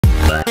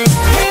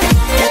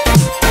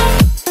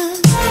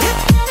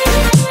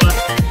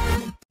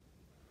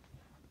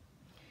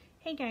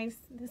Hey guys,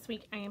 this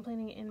week I am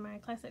planning in my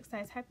classic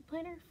size happy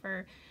planner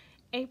for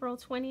April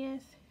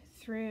 20th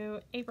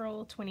through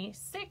April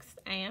 26th.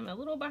 I am a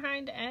little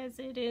behind as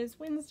it is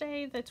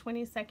Wednesday the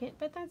 22nd,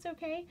 but that's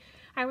okay.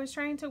 I was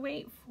trying to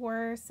wait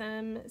for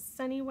some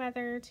sunny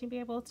weather to be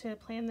able to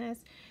plan this.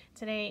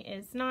 Today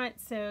is not,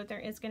 so there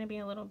is going to be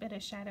a little bit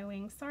of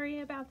shadowing. Sorry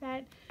about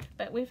that,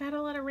 but we've had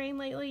a lot of rain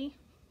lately,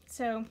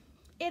 so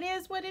it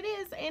is what it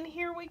is, and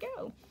here we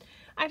go.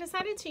 I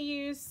decided to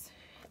use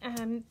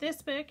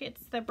this book.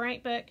 It's the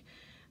Bright book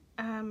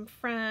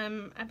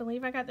from, I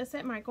believe I got this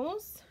at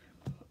Michael's,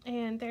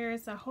 and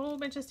there's a whole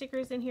bunch of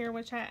stickers in here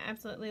which I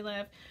absolutely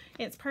love.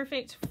 It's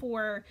perfect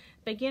for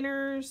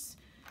beginners,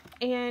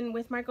 and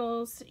with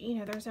Michael's, you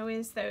know, there's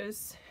always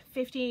those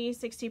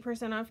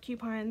 50-60% off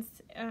coupons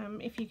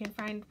if you can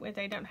find where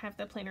they don't have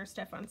the planner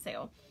stuff on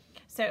sale.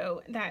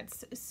 So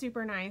that's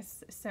super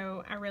nice.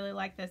 So I really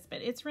like this,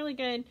 but it's really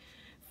good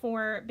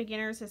for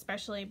beginners,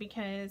 especially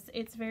because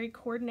it's very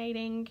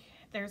coordinating.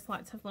 There's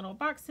lots of little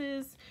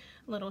boxes,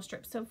 little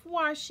strips of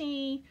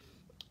washi,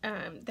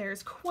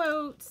 there's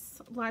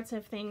quotes, lots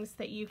of things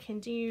that you can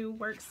do,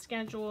 work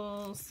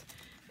schedules,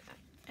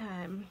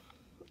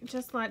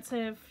 just lots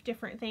of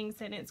different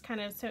things, and it's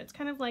kind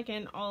of like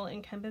an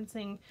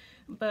all-encompassing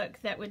book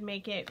that would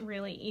make it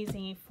really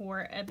easy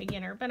for a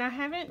beginner. But I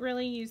haven't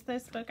really used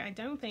this book. I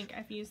don't think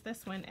I've used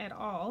this one at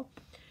all.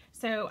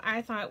 So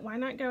I thought, why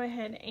not go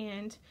ahead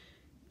and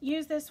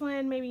use this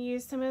one, maybe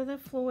use some of the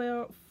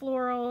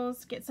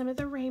florals, get some of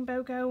the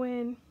rainbow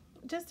going,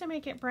 just to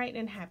make it bright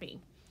and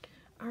happy.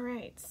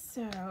 Alright,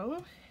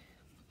 so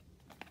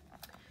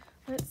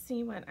let's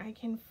see what I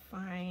can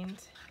find.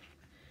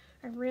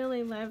 I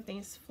really love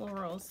these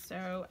florals,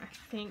 so I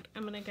think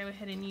I'm going to go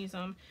ahead and use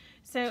them.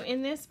 So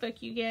in this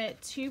book, you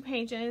get 2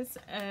 pages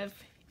of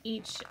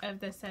each of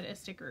the set of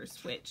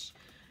stickers, which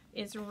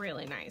is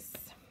really nice.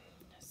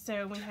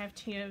 So we have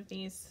 2 of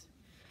these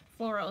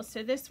florals.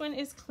 So this one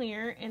is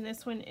clear, and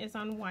this one is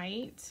on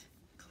white,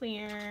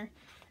 clear,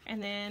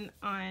 and then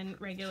on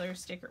regular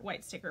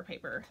white sticker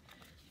paper.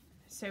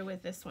 So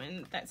with this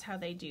one, that's how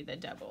they do the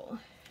double.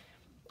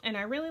 And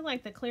I really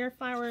like the clear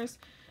flowers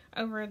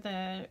over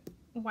the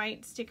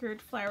white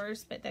stickered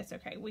flowers, but that's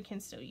okay. We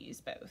can still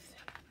use both.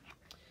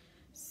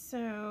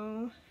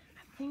 So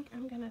I think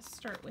I'm gonna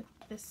start with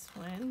this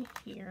one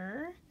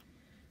here.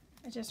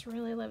 I just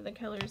really love the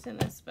colors in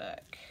this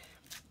book.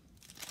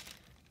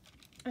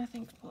 I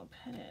think we'll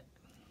put it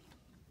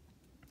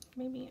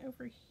maybe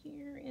over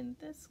here in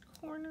this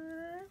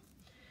corner.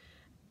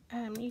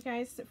 You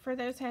guys, for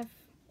those who have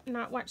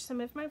not watched some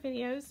of my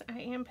videos,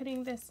 I am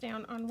putting this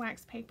down on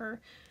wax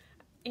paper.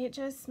 It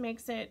just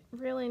makes it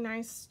really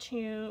nice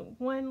to,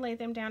 one, lay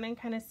them down and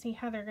kind of see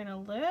how they're going to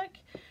look,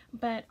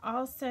 but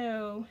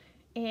also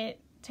it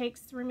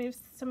removes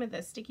some of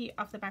the sticky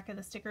off the back of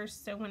the stickers,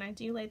 so when I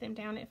do lay them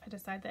down, if I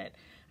decide that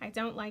I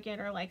don't like it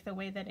or like the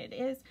way that it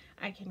is,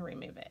 I can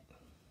remove it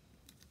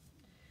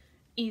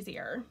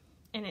easier,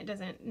 and it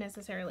doesn't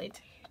necessarily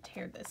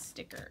tear the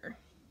sticker.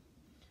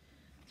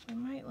 I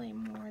might lay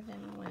more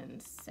than one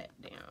set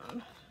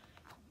down.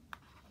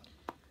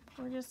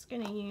 We're just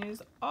going to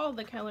use all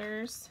the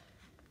colors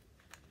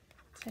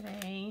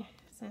today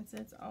since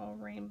it's all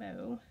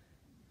rainbow.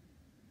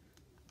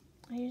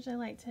 I usually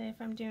like to,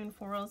 if I'm doing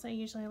florals, I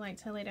usually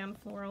like to lay down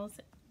florals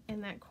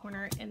in that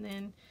corner and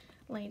then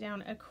lay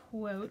down a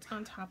quote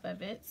on top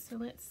of it. So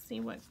let's see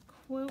what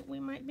quote we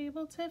might be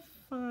able to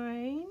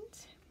find.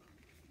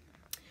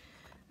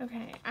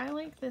 Okay, I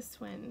like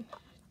this one.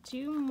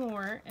 Do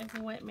more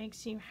of what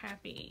makes you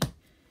happy.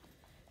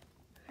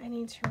 I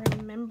need to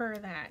remember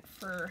that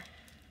for,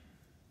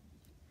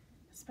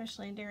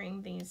 especially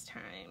during these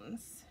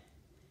times.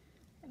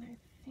 And I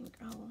think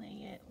I'll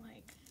lay it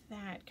like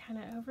that, kind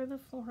of over the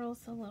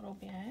florals a little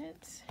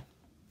bit.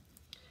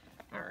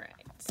 All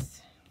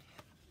right.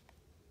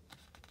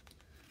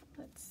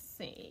 Let's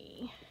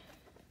see.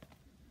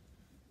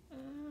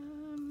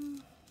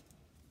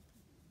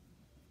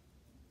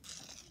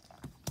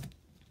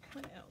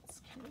 What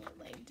else can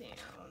we lay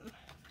down?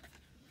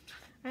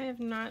 I have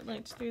not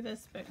looked through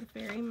this book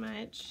very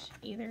much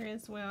either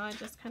as well. I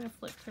just kind of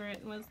flipped through it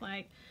and was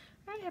like,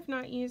 I have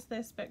not used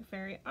this book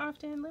very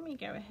often. Let me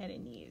go ahead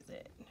and use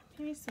it.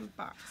 Maybe some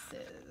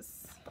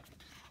boxes.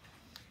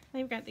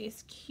 They've got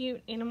these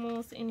cute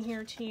animals in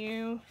here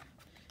too.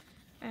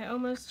 I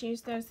almost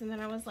used those and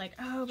then I was like,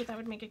 oh, but that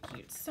would make a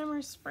cute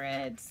summer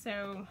spread,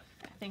 so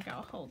I think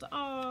I'll hold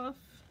off.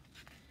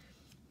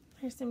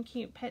 Here's some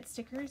cute pet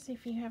stickers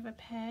if you have a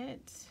pet.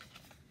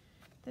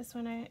 This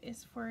one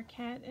is for a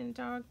cat and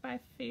dog by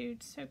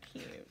Food. So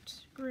cute.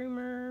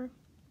 Groomer.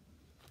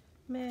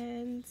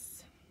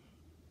 Meds.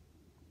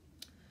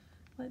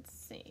 Let's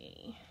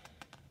see.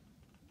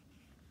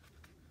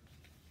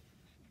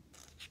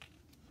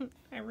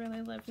 I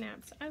really love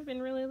naps. I've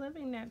been really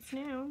loving naps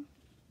now.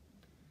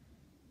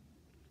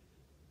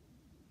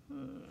 What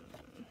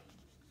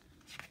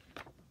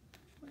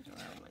do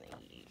I want to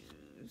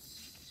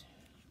use?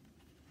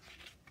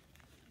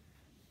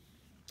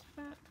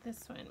 about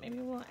this one? Maybe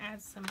we'll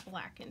add some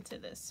black into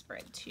this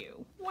spread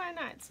too. Why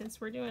not, since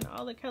we're doing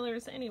all the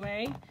colors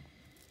anyway.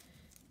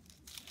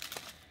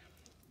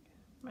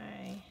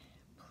 My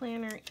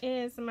planner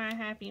is my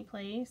happy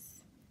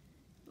place.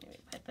 Maybe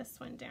put this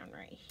one down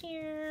right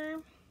here.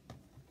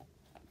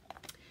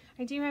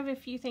 I do have a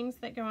few things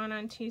that go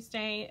on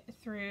Tuesday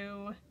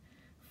through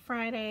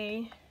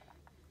Friday.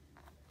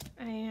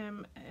 I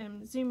am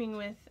Zooming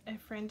with a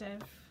friend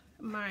of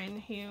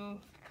mine who,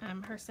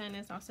 her son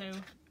is also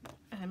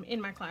in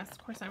my class.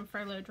 Of course, I'm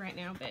furloughed right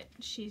now, but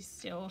she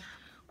still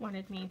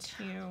wanted me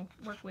to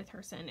work with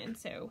her son, and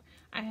so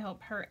I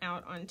help her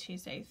out on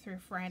Tuesday through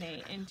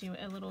Friday and do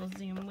a little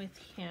Zoom with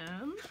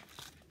him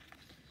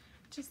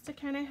just to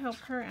kind of help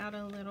her out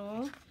a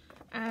little.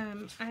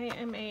 I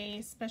am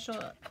a special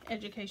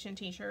education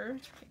teacher,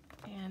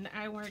 and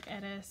I work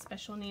at a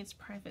special needs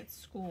private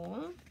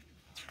school,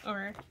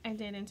 or I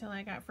did until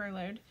I got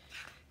furloughed.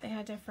 They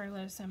had to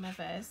furlough some of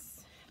us.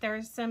 There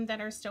are some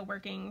that are still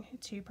working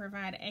to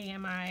provide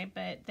AMI,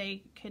 but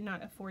they could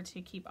not afford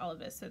to keep all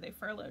of us, so they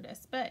furloughed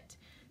us. But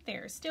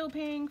they're still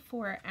paying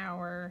for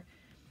our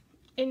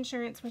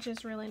insurance, which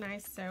is really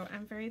nice, so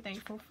I'm very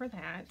thankful for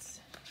that.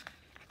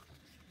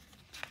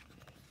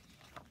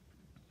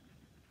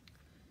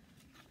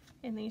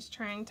 In these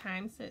trying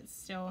times, it's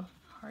still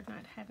hard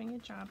not having a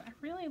job. I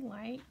really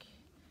like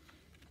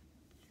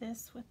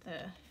this with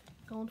the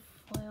gold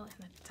foil and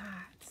the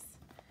dots.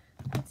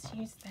 Let's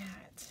use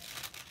that.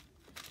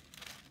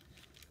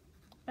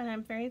 But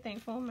I'm very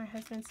thankful. My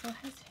husband still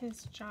has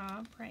his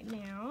job right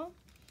now,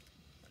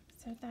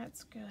 so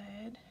that's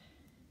good.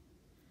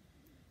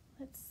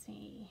 Let's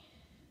see.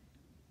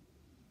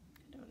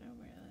 I don't know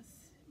where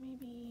this,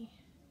 maybe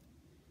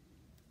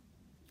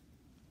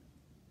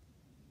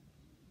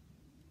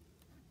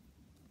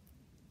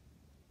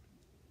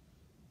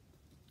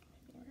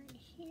right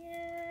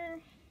here,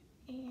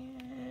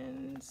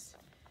 and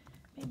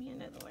maybe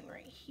another one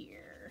right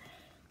here.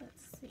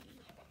 Let's see.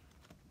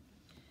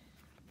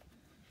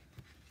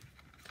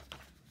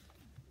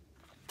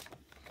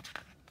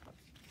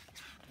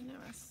 I know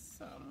I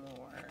saw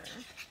more.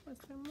 Was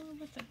there more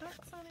with the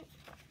dots on it?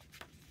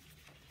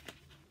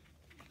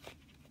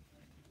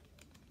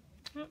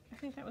 Oh, I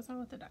think that was all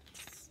with the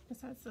dots,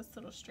 besides this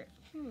little strip.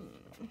 Okay,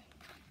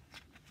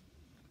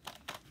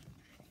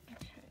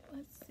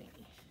 let's see.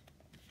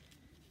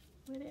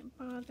 Would it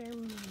bother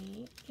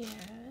me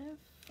if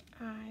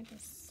I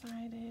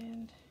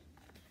decided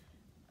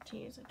to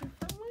use a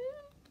different one?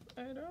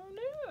 I don't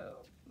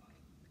know.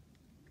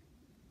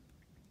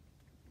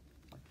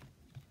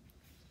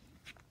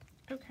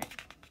 Okay,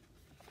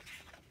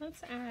 let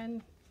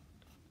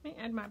me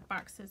add my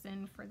boxes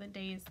in for the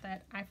days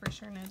that I for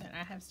sure know that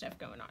I have stuff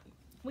going on.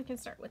 We can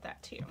start with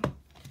that too.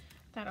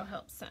 That'll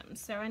help some.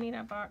 So I need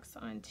a box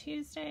on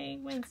Tuesday,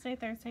 Wednesday,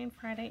 Thursday, and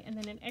Friday, and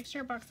then an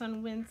extra box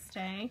on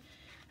Wednesday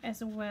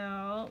as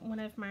well. One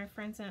of my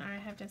friends and I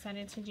have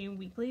decided to do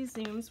weekly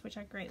Zooms, which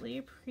I greatly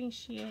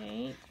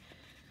appreciate.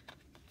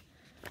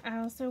 I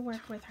also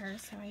work with her,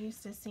 so I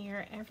used to see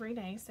her every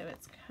day, so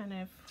it's kind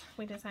of,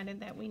 we decided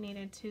that we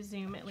needed to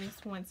Zoom at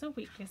least once a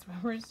week because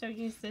we're so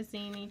used to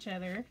seeing each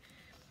other.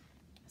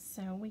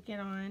 So we get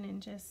on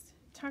and just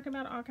talk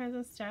about all kinds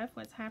of stuff,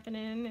 what's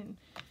happening, and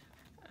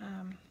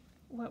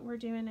what we're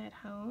doing at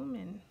home,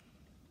 and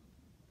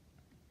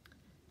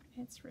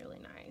it's really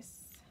nice.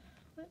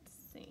 Let's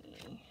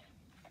see,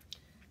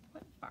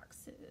 what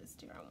boxes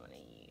do I want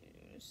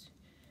to use?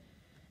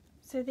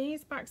 So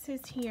these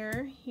boxes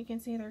here, you can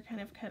see they're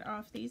kind of cut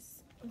off.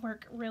 These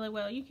work really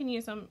well. You can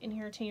use them in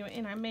here too,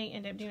 and I may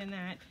end up doing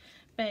that,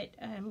 but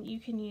you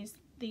can use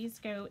these,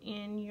 go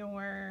in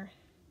your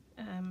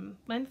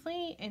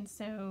monthly, and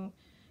so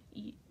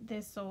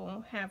this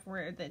will have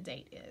where the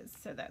date is,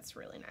 so that's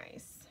really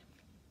nice.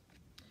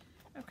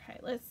 Okay,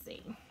 let's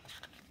see.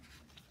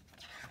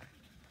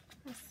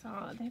 I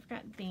saw they've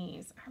got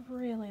these. I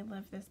really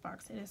love this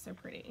box. It is so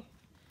pretty.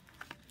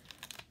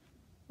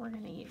 We're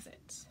gonna use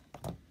it.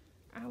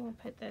 I will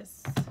put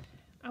this,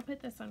 I'll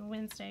put this on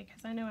Wednesday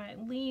because I know I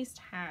at least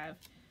have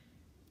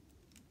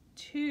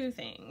 2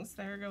 things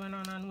that are going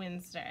on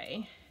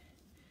Wednesday,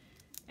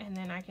 and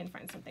then I can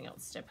find something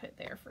else to put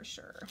there for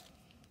sure.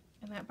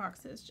 And that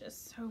box is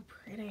just so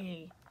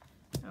pretty.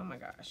 Oh my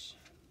gosh,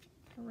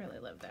 I really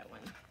love that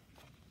one.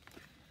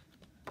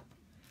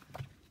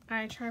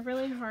 I try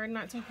really hard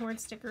not to hoard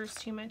stickers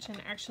too much and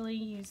actually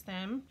use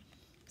them.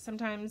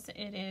 Sometimes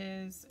it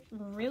is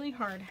really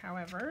hard,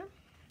 however,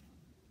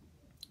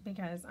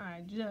 because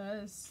I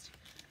just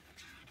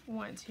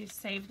want to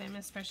save them,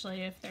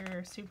 especially if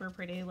they're super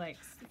pretty, like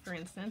for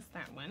instance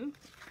that one.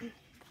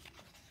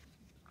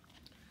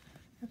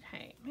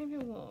 Okay, maybe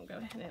we'll go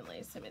ahead and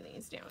lay some of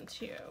these down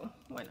too.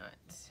 Why not?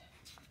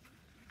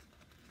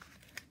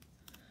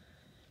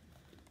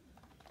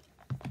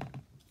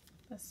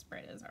 The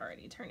spread is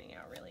already turning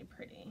out really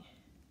pretty.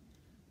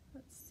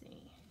 Let's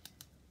see.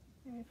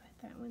 Maybe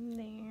put that one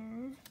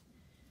there.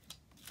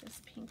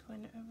 This pink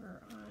one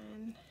over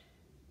on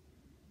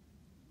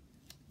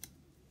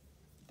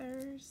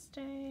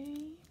Thursday.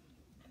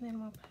 And then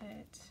we'll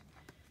put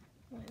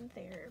one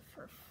there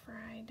for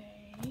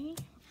Friday.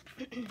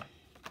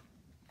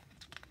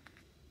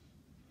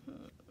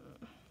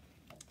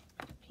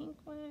 Pink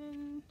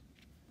one.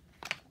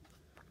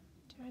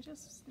 Do I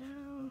just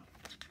know?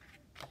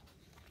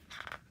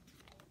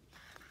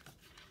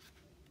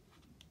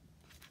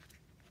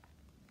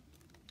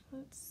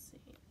 Let's see.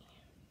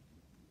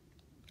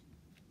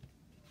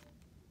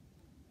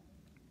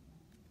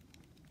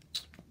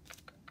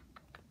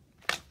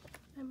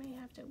 I may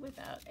have to whip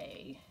out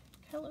a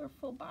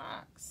colorful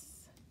box.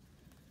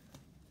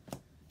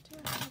 Do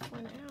I have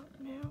one out?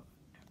 No?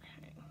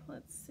 Okay,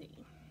 let's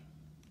see.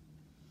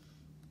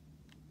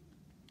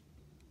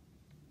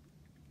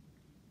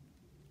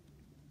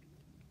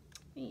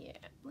 Yeah,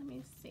 let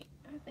me see.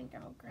 I think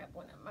I'll grab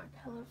one of my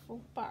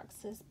colorful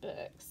boxes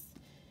books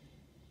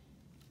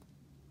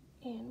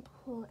and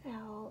pull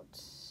out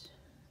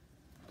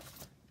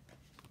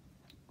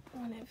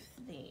one of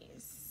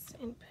these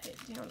and put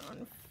it down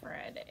on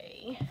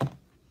Friday.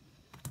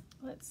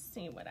 Let's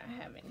see what I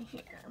have in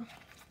here.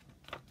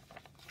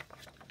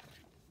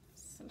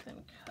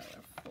 Something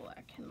colorful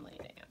I can lay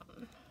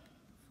down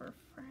for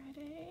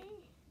Friday.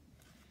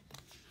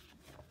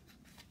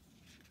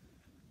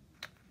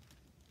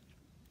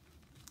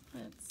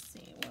 Let's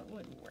see what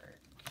would work.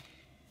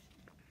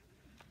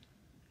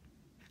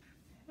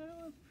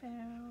 How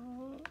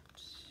about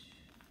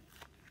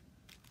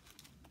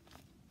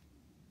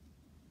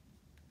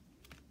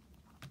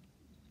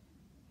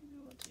maybe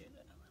we'll do it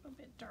a little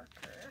bit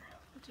darker.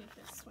 We'll do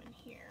this one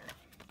here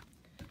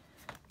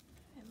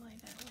and lay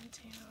that one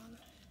down.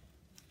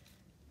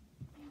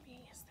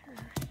 Maybe is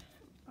there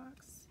a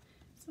box?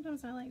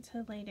 Sometimes I like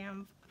to lay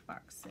down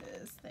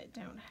boxes that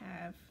don't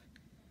have,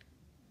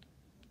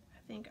 I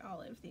think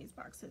all of these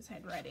boxes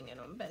had writing in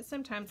them, but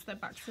sometimes the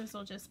boxes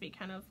will just be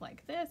kind of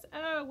like this.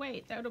 Oh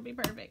wait, that'll be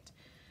perfect.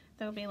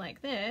 They'll be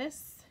like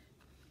this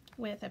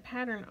with a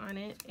pattern on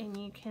it, and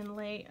you can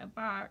lay a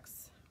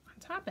box on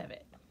top of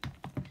it.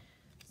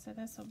 So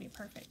this will be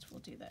perfect. We'll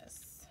do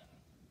this.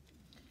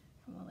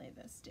 And we'll lay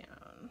this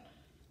down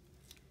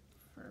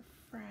for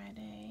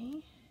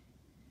Friday.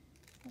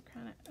 We'll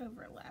kind of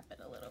overlap it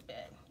a little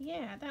bit.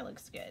 Yeah, that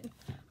looks good.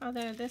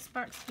 Although this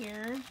box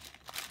here,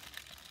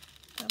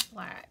 the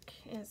black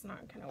is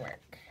not going to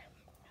work.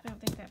 I don't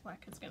think that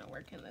black is going to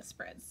work in this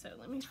spread. So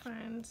let me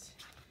find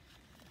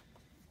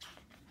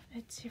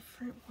a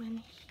different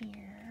one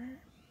here.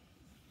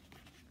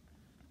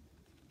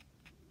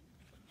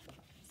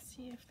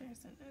 See if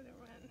there's another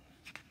one.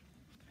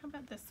 How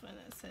about this one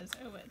that says,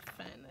 oh, what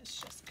fun, that's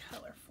just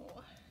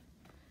colorful.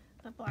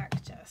 The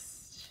black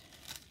just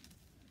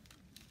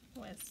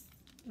was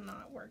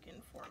not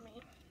working for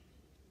me.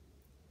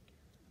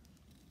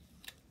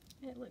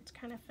 It looked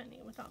kind of funny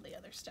with all the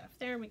other stuff.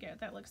 There we go,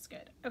 that looks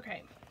good.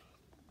 Okay.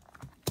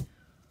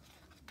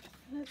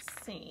 Let's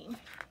see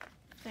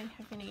if they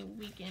have any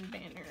weekend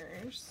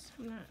banners.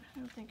 I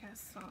don't think I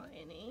saw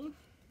any.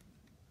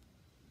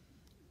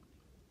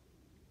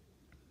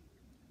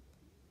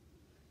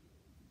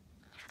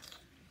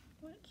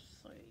 Let's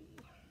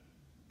see.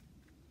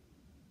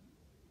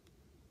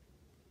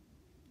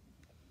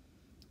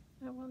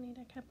 I will need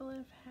a couple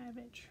of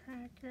habit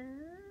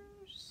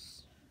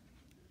trackers.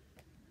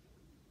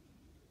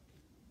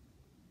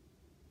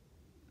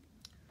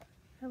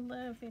 I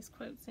love these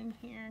quotes in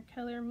here.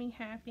 Color me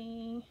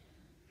happy.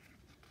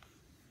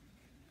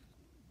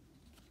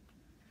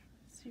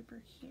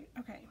 Super cute.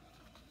 Okay,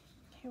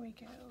 here we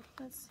go.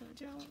 Let's see.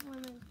 Do I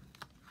want to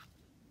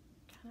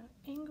kind of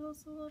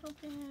angles a little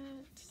bit?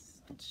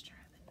 Let's try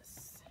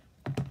this.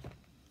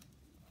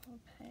 We'll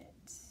put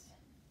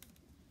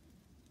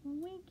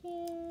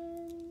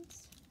weekend.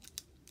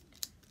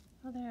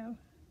 Although,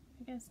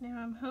 I guess now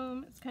I'm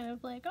home, it's kind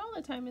of like all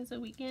the time is a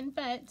weekend,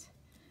 but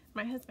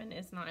my husband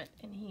is not,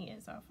 and he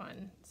is off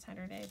on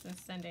Saturdays and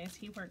Sundays.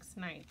 He works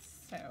nights,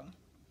 so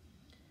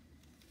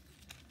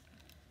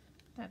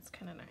that's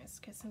kind of nice,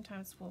 because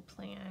sometimes we'll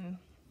plan.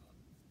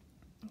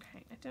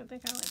 Okay, I don't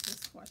think I like this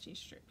swatchy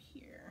strip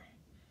here.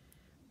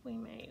 We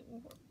may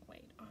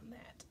wait on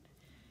that.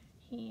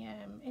 He,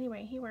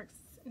 anyway, he works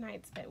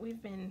nights, but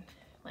we've been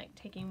like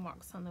taking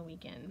walks on the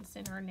weekends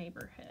in our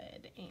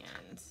neighborhood,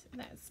 and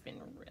that's been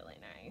really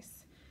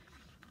nice.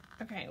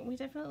 Okay, we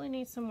definitely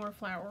need some more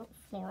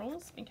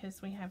florals,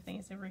 because we have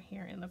things over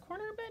here in the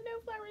corner, but no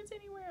flowers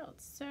anywhere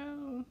else.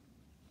 So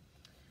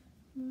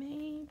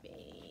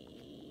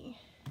maybe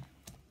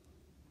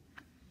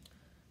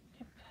I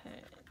could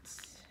put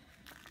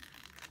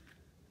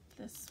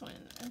this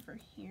one over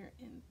here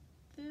in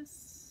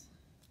this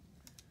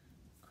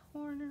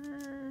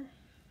corner.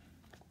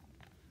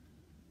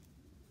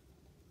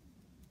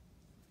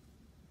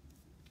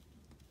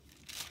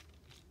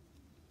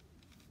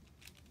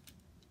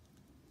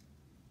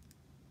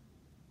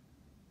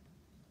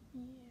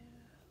 Yeah,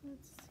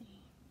 let's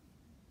see.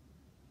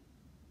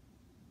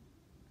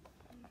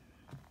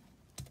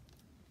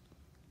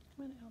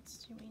 What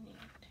else do we need?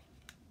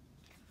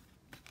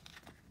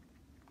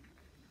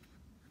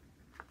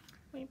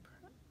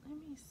 Let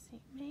me see,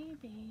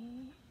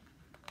 maybe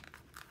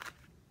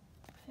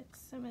put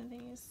some of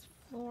these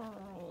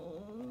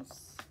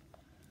florals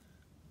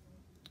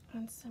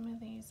on some of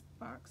these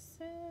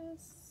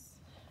boxes.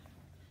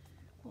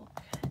 We'll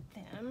cut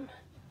them.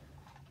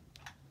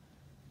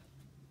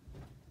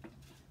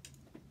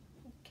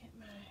 Get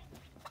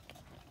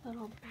my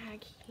little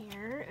bag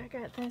here. I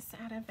got this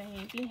out of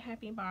a Be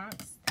Happy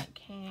box that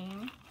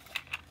came.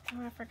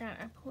 Oh, I forgot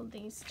I pulled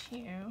these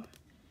two.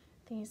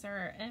 These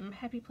are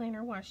Happy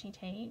Planner washi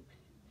tape.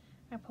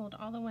 I pulled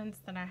all the ones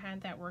that I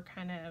had that were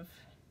kind of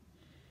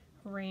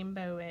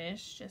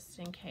rainbowish, just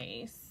in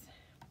case.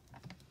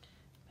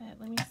 But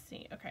let me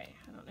see. Okay,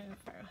 I don't know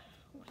if I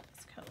want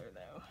this color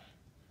though.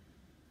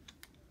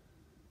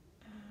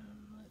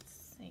 Let's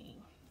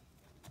see.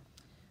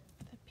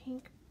 The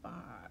pink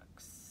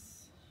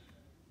box.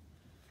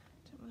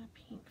 Don't want a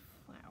pink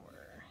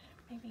flower.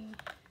 Maybe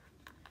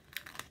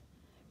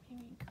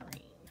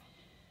green.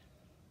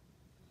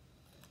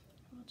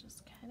 We'll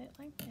just cut it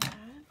like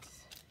that.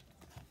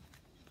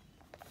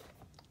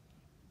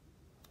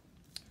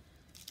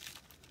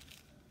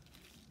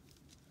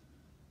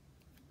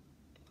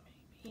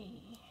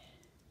 Maybe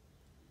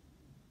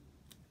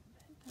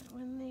put that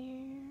one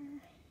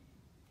there.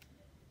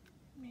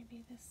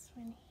 Maybe this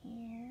one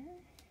here.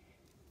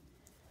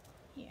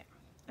 Yeah,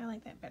 I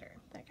like that better.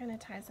 That kind of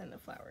ties in the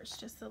flowers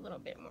just a little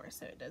bit more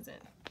so it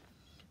doesn't,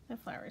 the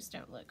flowers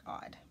don't look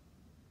odd.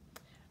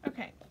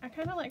 Okay, I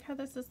kind of like how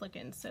this is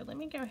looking, so let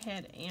me go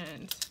ahead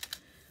and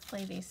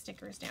lay these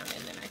stickers down,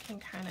 and then I can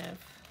kind of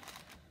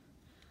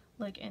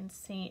look and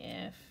see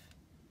if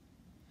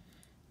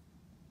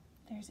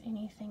there's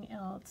anything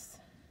else.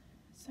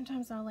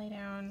 Sometimes I'll lay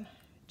down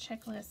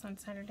checklists on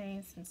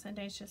Saturdays and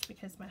Sundays just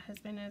because my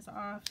husband is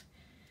off,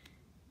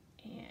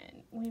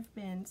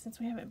 and since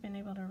we haven't been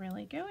able to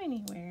really go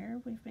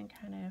anywhere, we've been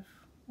kind of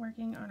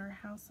working on our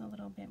house a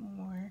little bit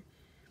more.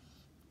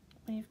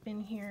 We've been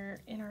here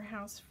in our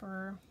house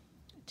for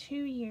 2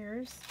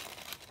 years,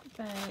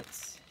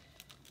 but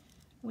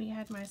we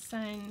had my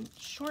son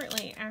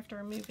shortly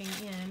after moving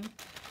in,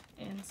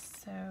 and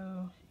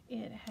so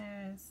it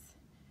has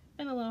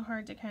been a little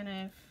hard to kind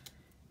of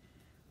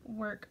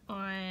work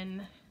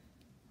on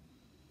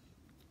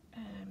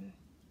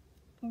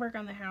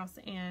the house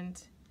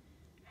and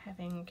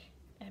having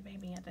a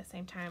baby at the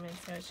same time, and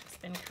so it's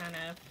just been kind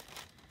of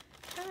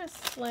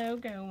slow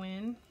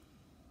going.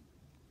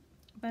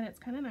 But it's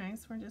kind of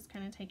nice. We're just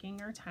kind of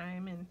taking our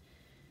time and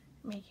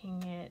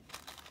making it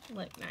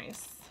look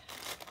nice,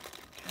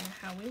 kind of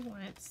how we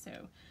want.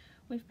 So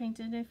we've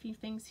painted a few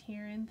things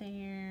here and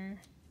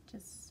there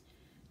just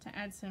to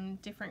add some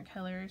different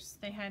colors.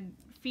 They had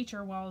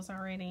feature walls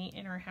already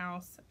in our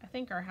house. I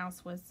think our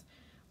house was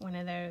one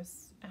of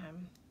those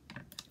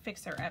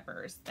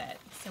fixer-uppers that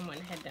someone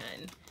had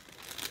done,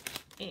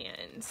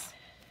 and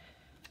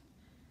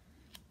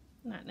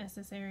not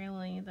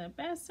necessarily the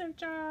best of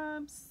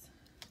jobs,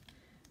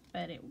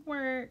 but it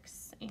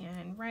works.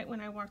 And right when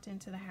I walked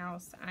into the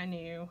house, I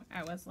knew,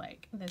 I was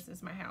like, this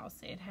is my house.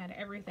 It had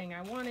everything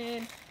I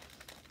wanted,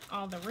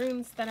 all the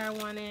rooms that I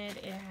wanted.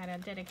 It had a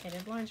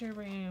dedicated laundry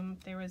room.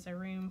 There was a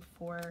room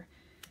for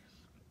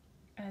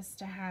us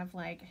to have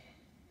like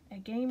a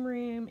game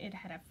room. It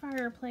had a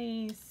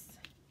fireplace,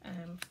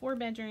 4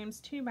 bedrooms,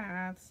 2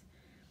 baths,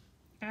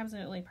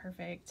 absolutely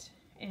perfect.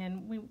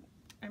 And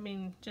I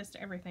mean, just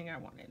everything I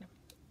wanted.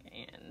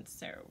 And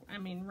so, I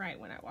mean, right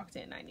when I walked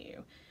in, I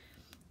knew.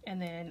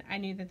 And then I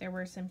knew that there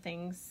were some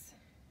things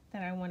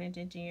that I wanted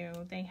to do.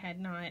 They had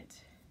not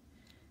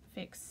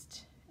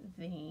fixed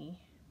the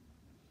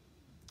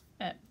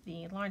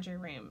laundry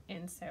room,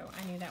 and so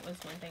I knew that was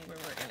one thing we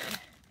were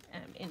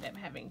gonna end up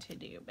having to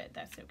do, but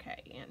that's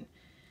okay. And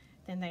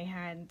then they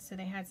had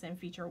some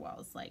feature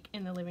walls, like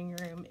in the living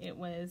room. It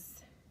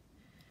was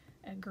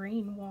a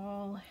green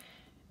wall,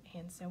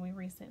 and so we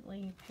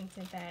recently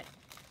painted that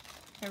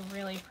a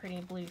really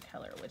pretty blue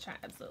color, which I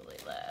absolutely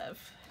love.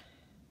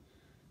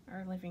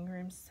 Our living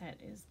room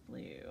set is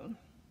blue.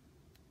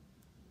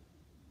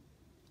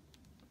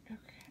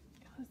 Okay,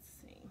 let's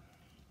see.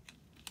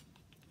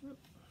 Pull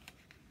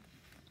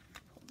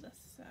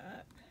this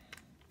up.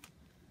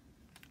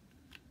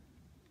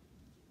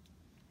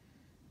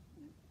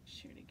 Make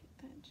sure to get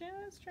that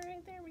just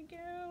right. There we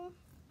go.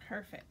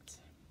 Perfect.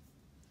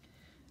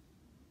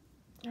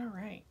 All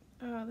right.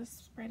 Oh, this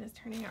spread is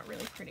turning out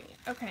really pretty.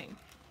 Okay.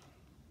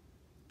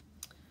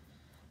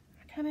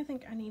 I kind of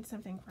think I need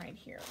something right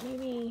here.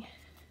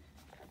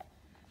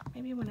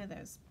 Maybe one of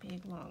those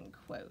big long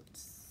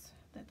quotes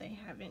that they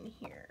have in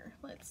here.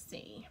 Let's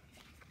see.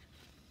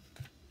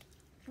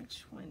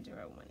 Which one do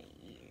I want to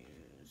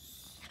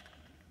use?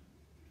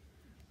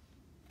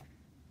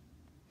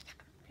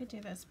 I could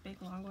do this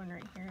big long one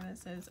right here that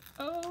says,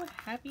 "Oh,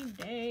 happy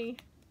day."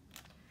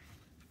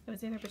 It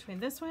was either between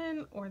this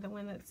one or the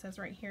one that says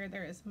right here,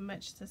 "There is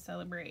much to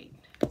celebrate."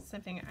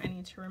 Something I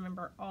need to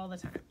remember all the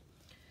time.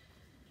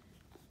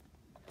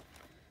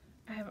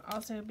 I have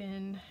also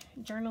been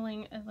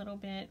journaling a little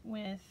bit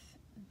with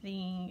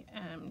the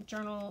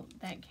journal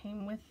that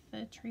came with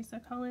the Teresa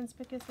Collins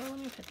book as well. Let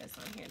me put this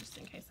on here just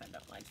in case I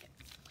don't like it,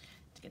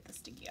 to get the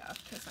sticky off,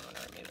 because I want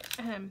to remove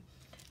it.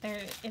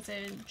 There is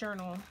a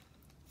journal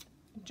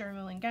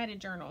journaling guided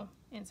journal,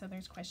 and so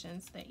there's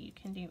questions that you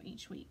can do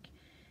each week.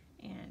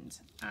 And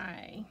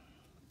I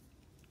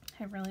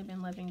have really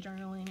been loving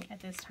journaling at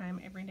this time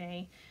every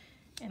day,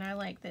 and I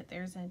like that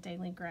there's a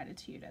daily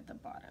gratitude at the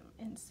bottom,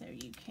 and so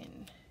you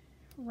can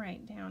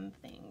write down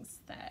things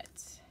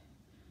that,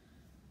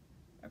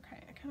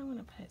 okay, I kind of want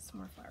to put some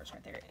more flowers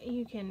right there.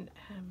 You can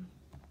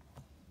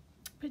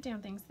put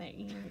down things that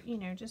you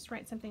know, just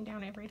write something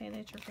down every day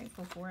that you're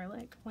grateful for.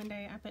 Like one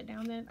day I put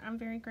down that I'm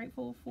very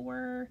grateful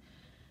for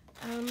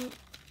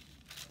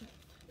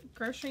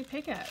grocery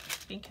pickup,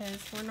 because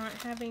we're not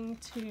having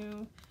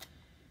to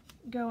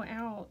go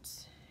out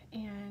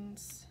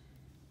and,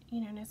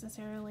 you know,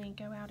 necessarily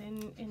go out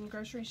and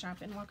grocery shop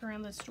and walk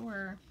around the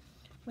store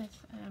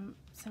with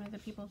some of the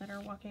people that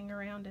are walking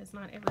around, as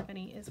not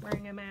everybody is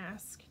wearing a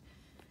mask.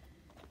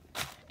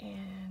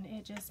 And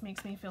it just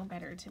makes me feel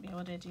better to be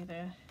able to do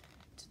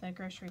the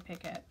grocery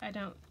pickup. I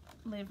don't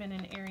live in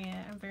an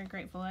area, I'm very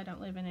grateful I don't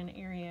live in an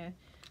area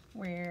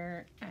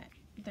where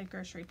the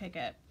grocery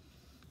pickup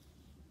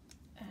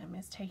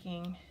is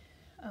taking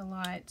a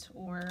lot,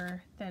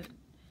 or that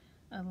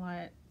a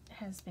lot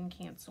has been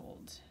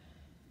canceled.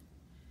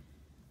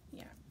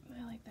 Yeah,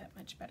 I like that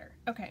much better.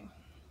 Okay,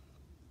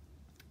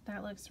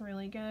 that looks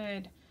really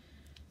good.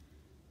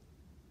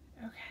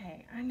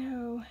 Okay, I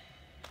know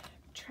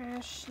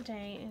trash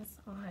day is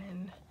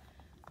on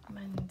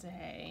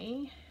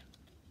Monday,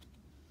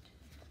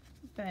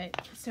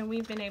 but so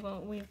we've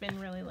been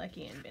really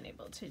lucky and been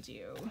able to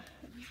do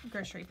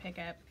grocery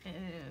pickup,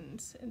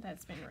 and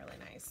that's been really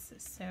nice.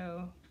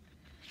 So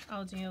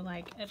I'll do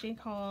like a big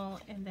haul,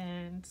 and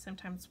then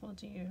sometimes we'll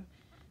do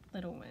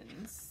little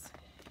ones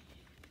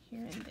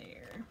here and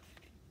there.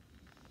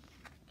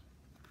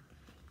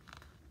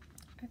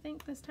 I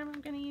think this time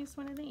I'm going to use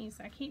one of these.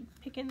 I keep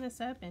picking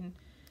this up and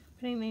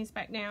putting these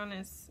back down,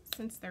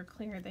 since they're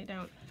clear, they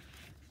don't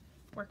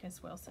work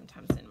as well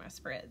sometimes in my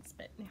spreads,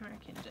 but now I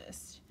can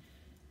just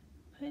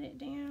put it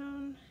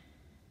down,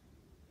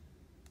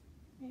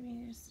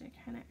 maybe just to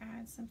kind of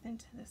add something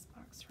to this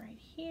box right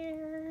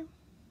here.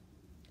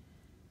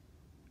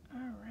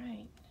 All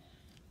right,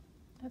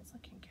 that's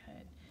looking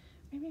good.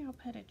 Maybe I'll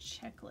put a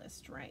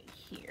checklist right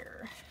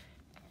here.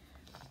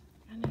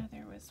 I know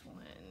there was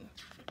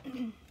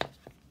one.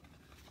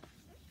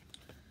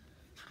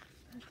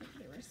 I think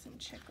there were some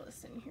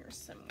checklists in here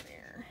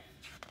somewhere.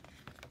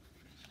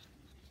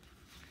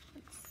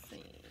 Let's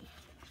see.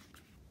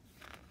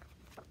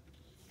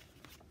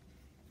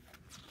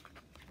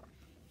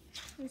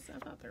 At least I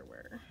thought there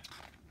were.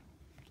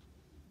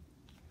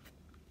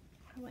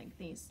 I like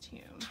these two.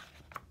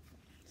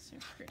 So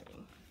pretty.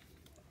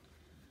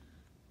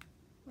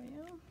 Well,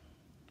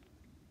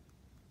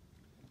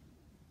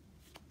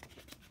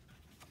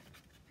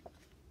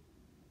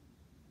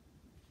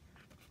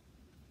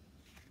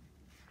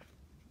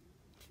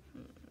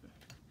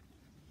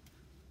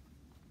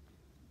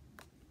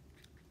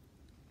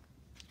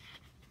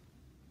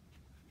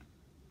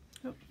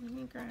 oh, let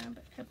me grab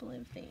a couple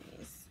of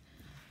these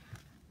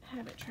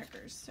habit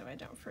trackers so I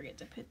don't forget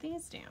to put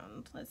these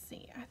down. Let's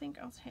see, I think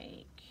I'll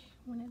take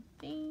one of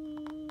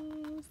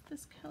these,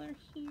 this color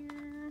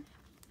here,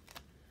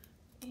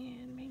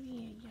 and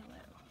maybe a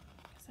yellow,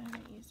 because I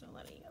haven't used a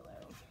lot of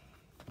yellow.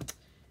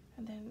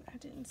 And then I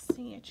didn't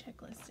see a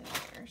checklist in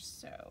there,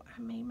 so I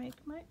may make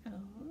my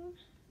own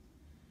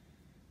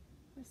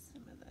with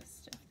some of the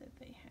stuff that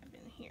they have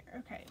in here.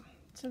 Okay,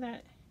 so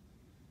that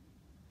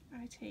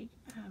I take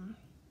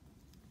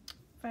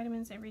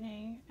vitamins every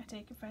day. I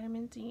take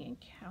vitamin D and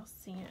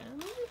calcium.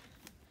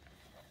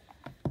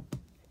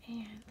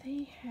 And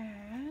they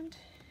had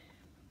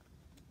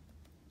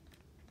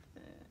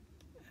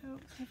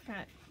they've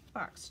got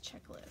box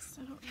checklist.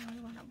 I don't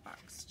really want a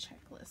box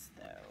checklist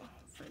though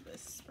for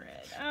this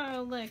spread.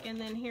 Oh, look,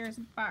 and then here's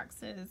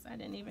boxes. I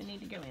didn't even need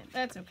to go in.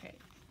 That's okay.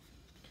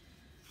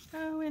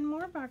 Oh, and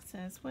more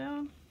boxes.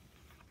 Well,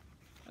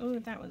 oh,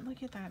 that one,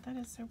 look at that. That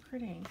is so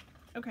pretty.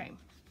 Okay.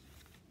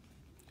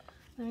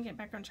 Let me get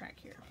back on track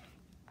here.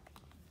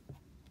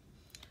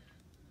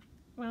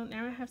 Well,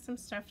 now I have some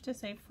stuff to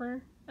save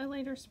for a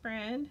later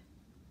spread.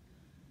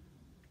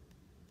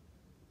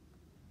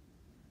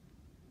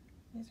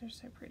 These are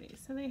so pretty.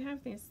 So they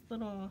have these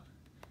little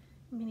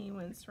mini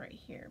ones right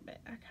here, but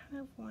I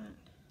kind of want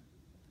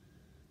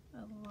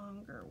a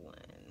longer one.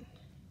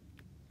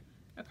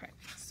 Okay,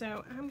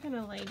 so I'm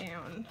gonna lay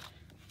down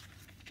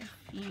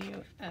a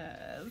few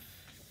of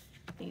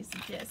these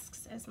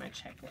discs as my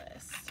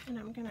checklist, and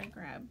I'm gonna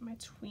grab my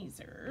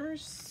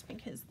tweezers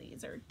because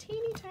these are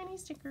teeny tiny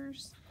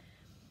stickers,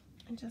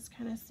 and just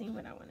kind of see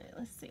what I want to.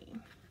 Let's see,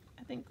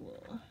 I think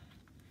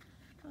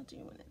I'll do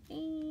one of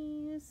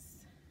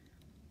these,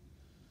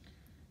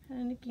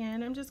 and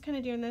again I'm just kind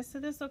of doing this, so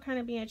this will kind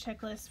of be a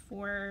checklist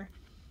for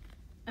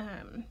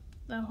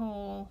the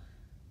whole,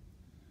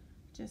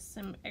 just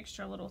some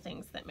extra little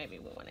things that maybe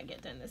we want to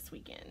get done this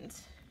weekend.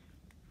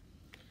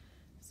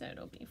 So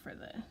it'll be for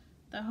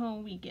the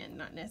whole weekend,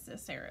 not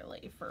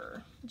necessarily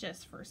for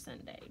just for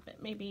Sunday,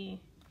 but maybe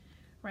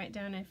write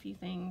down a few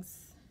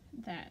things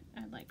that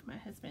I'd like my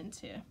husband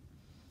to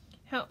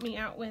help me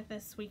out with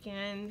this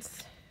weekend.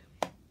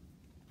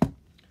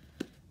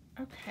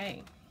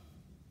 Okay,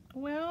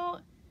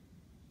 well,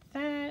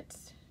 that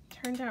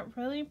turned out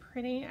really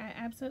pretty. I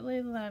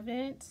absolutely love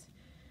it.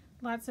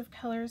 Lots of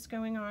colors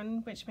going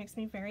on, which makes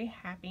me very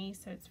happy.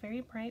 So it's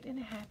very bright and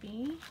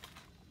happy.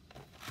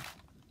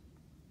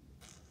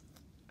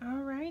 All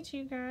right,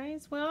 you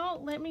guys.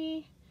 Well, let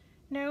me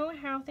know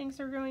how things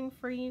are going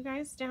for you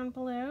guys down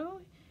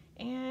below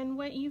and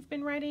what you've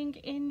been writing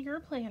in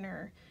your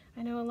planner.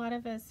 I know a lot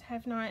of us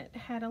have not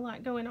had a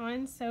lot going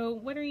on, so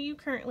what are you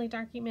currently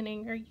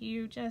documenting? Are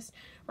you just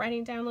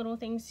writing down little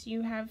things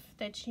you have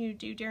that you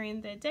do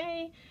during the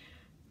day?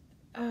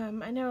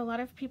 I know a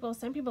lot of people,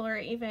 some people are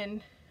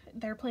even,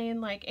 they're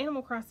playing like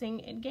Animal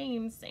Crossing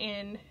games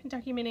and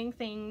documenting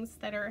things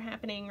that are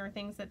happening or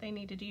things that they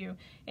need to do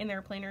in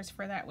their planners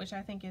for that, which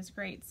I think is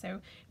great.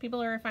 So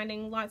people are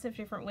finding lots of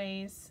different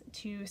ways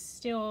to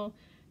still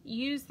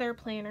use their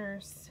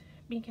planners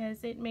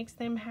because it makes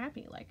them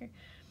happy.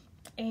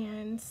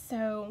 And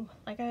so,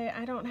 like,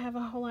 I don't have a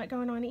whole lot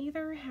going on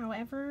either.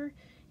 However,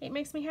 it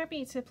makes me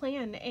happy to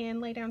plan and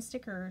lay down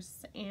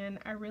stickers, and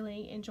I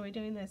really enjoy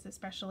doing this,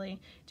 especially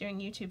doing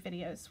YouTube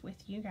videos with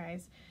you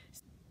guys.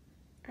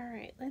 All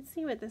right, let's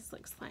see what this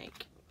looks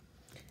like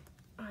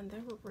on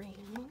the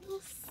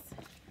rings.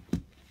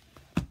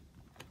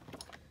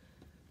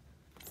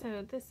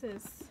 So this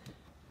is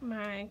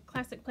my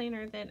classic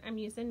planner that I'm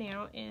using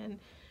now, and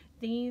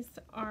these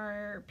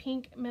are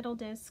pink metal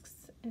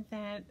discs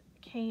that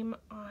came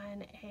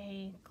on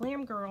a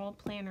Glam Girl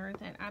planner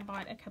that I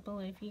bought a couple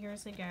of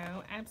years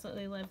ago.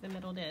 Absolutely love the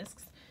metal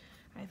discs.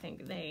 I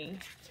think they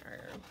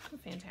are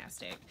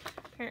fantastic.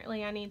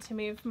 Apparently I need to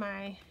move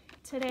my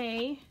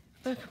today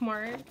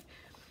bookmark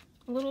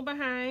a little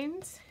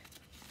behind.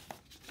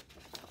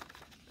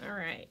 All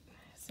right,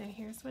 so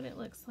here's what it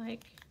looks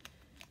like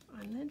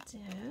on the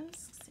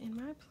discs in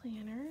my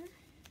planner.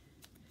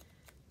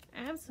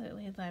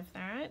 Absolutely love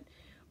that.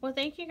 Well,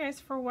 thank you guys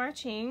for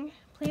watching.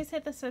 Please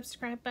hit the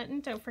subscribe button.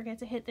 Don't forget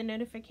to hit the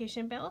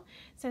notification bell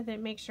so that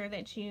make sure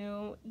that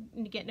you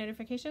get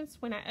notifications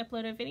when I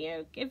upload a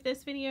video. Give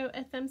this video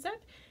a thumbs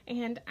up,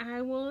 and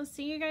I will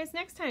see you guys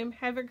next time.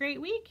 Have a great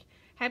week.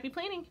 Happy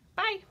planning.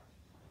 Bye.